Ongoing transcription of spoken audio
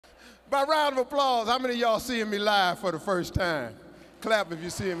By round of applause, how many of y'all seeing me live for the first time? Clap if you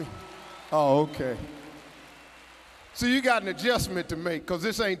see me. Oh, okay. So you got an adjustment to make, because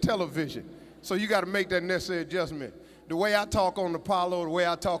this ain't television. So you got to make that necessary adjustment. The way I talk on Apollo, the way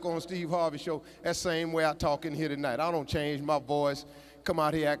I talk on Steve Harvey show, that's the same way I talk in here tonight. I don't change my voice, come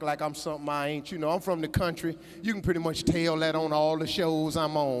out here act like I'm something I ain't. You know, I'm from the country. You can pretty much tell that on all the shows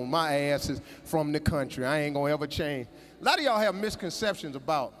I'm on. My ass is from the country. I ain't gonna ever change. A lot of y'all have misconceptions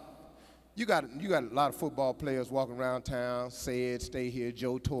about, you got a lot of football players walking around town, said stay here,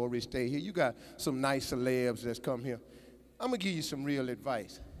 Joe Torre stay here. You got some nice celebs that's come here. I'm gonna give you some real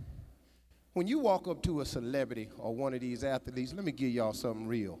advice. When you walk up to a celebrity or one of these athletes, let me give y'all something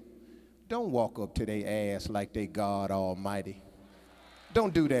real. Don't walk up to their ass like they God Almighty.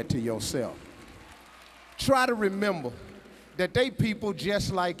 Don't do that to yourself. Try to remember that they people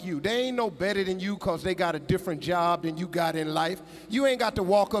just like you. They ain't no better than you because they got a different job than you got in life. You ain't got to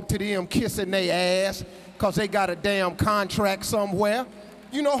walk up to them kissing their ass because they got a damn contract somewhere.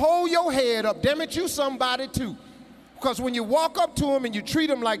 You know, hold your head up. Damn it, you somebody too. Because when you walk up to them and you treat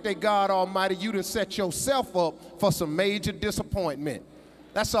them like they God Almighty, you done set yourself up for some major disappointment.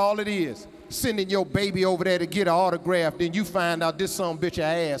 That's all it is. Sending your baby over there to get an autograph, then you find out this son bitch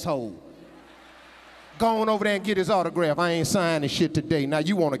an asshole. Go on over there and get his autograph. I ain't signing shit today. Now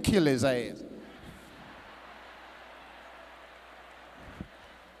you want to kill his ass.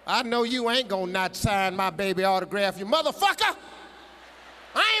 I know you ain't gonna not sign my baby autograph, you motherfucker.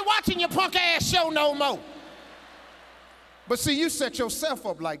 I ain't watching your punk ass show no more. But see, you set yourself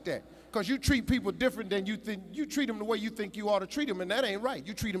up like that because you treat people different than you think. You treat them the way you think you ought to treat them, and that ain't right.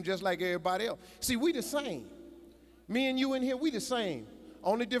 You treat them just like everybody else. See, we the same. Me and you in here, we the same.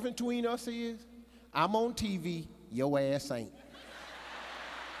 Only difference between us is I'm on TV, your ass ain't.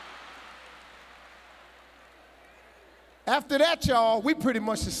 After that, y'all, we pretty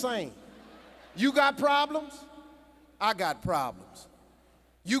much the same. You got problems, I got problems.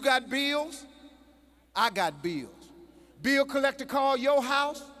 You got bills, I got bills. Bill collector call your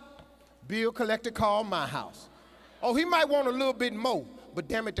house, bill collector call my house. Oh, he might want a little bit more, but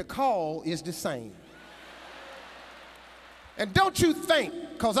damn it, the call is the same. And don't you think,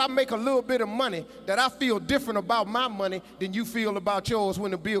 because I make a little bit of money, that I feel different about my money than you feel about yours when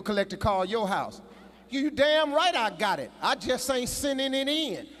the bill collector call your house. You damn right I got it. I just ain't sending it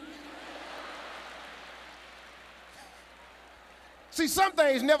in. See, some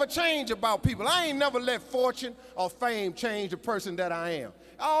things never change about people. I ain't never let fortune or fame change the person that I am.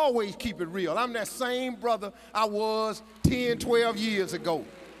 I always keep it real. I'm that same brother I was 10, 12 years ago.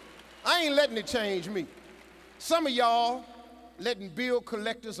 I ain't letting it change me. Some of y'all letting bill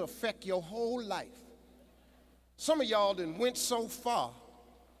collectors affect your whole life. Some of y'all done went so far,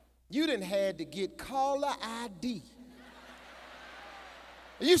 you done had to get caller ID.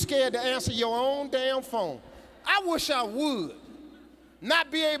 You scared to answer your own damn phone. I wish I would.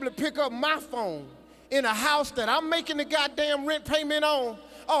 Not be able to pick up my phone in a house that I'm making the goddamn rent payment on.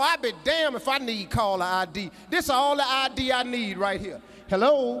 Oh, I be damn if I need caller ID. This is all the ID I need right here.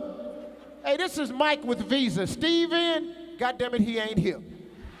 Hello? Hey, this is Mike with Visa. Steve in? God damn it, he ain't here.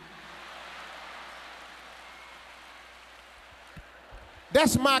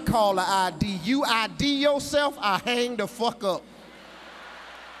 That's my caller ID. You ID yourself, I hang the fuck up.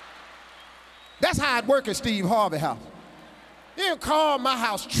 That's how it work at Steve Harvey house. You didn't call my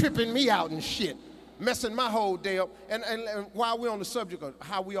house tripping me out and shit, messing my whole day up. And while we're on the subject of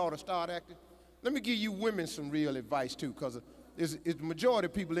how we ought to start acting, let me give you women some real advice too, because the majority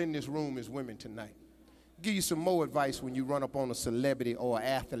of people in this room is women tonight. Give you some more advice when you run up on a celebrity or an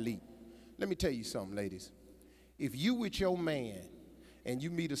athlete. Let me tell you something, ladies. If you with your man and you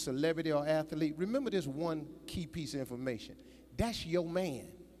meet a celebrity or athlete, remember this one key piece of information. That's your man.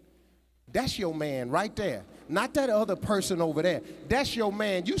 That's your man right there. Not that other person over there. That's your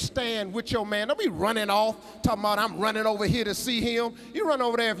man. You stand with your man. Don't be running off, talking about I'm running over here to see him. You run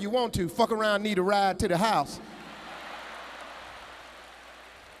over there if you want to. Fuck around, need a ride to the house.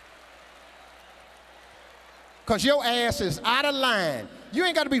 Because your ass is out of line. You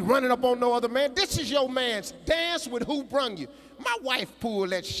ain't got to be running up on no other man. This is your man's. Dance with who brung you. My wife pulled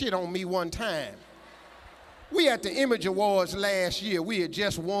that shit on me one time. We at the Image Awards last year. We had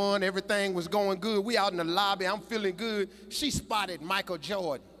just won. Everything was going good. We out in the lobby. I'm feeling good. She spotted Michael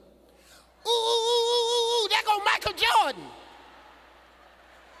Jordan. Ooh, there go Michael Jordan.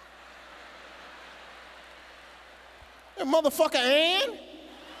 That motherfucker Ann.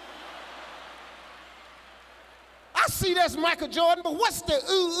 I see that's Michael Jordan, but what's the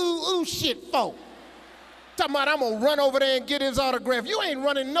ooh shit for? Talking about I'm gonna run over there and get his autograph. You ain't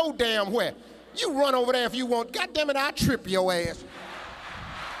running no damn where. You run over there if you want. God damn it, I'll trip your ass.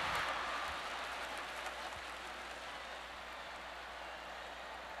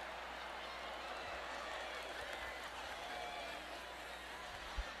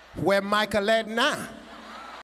 Where Michael at now?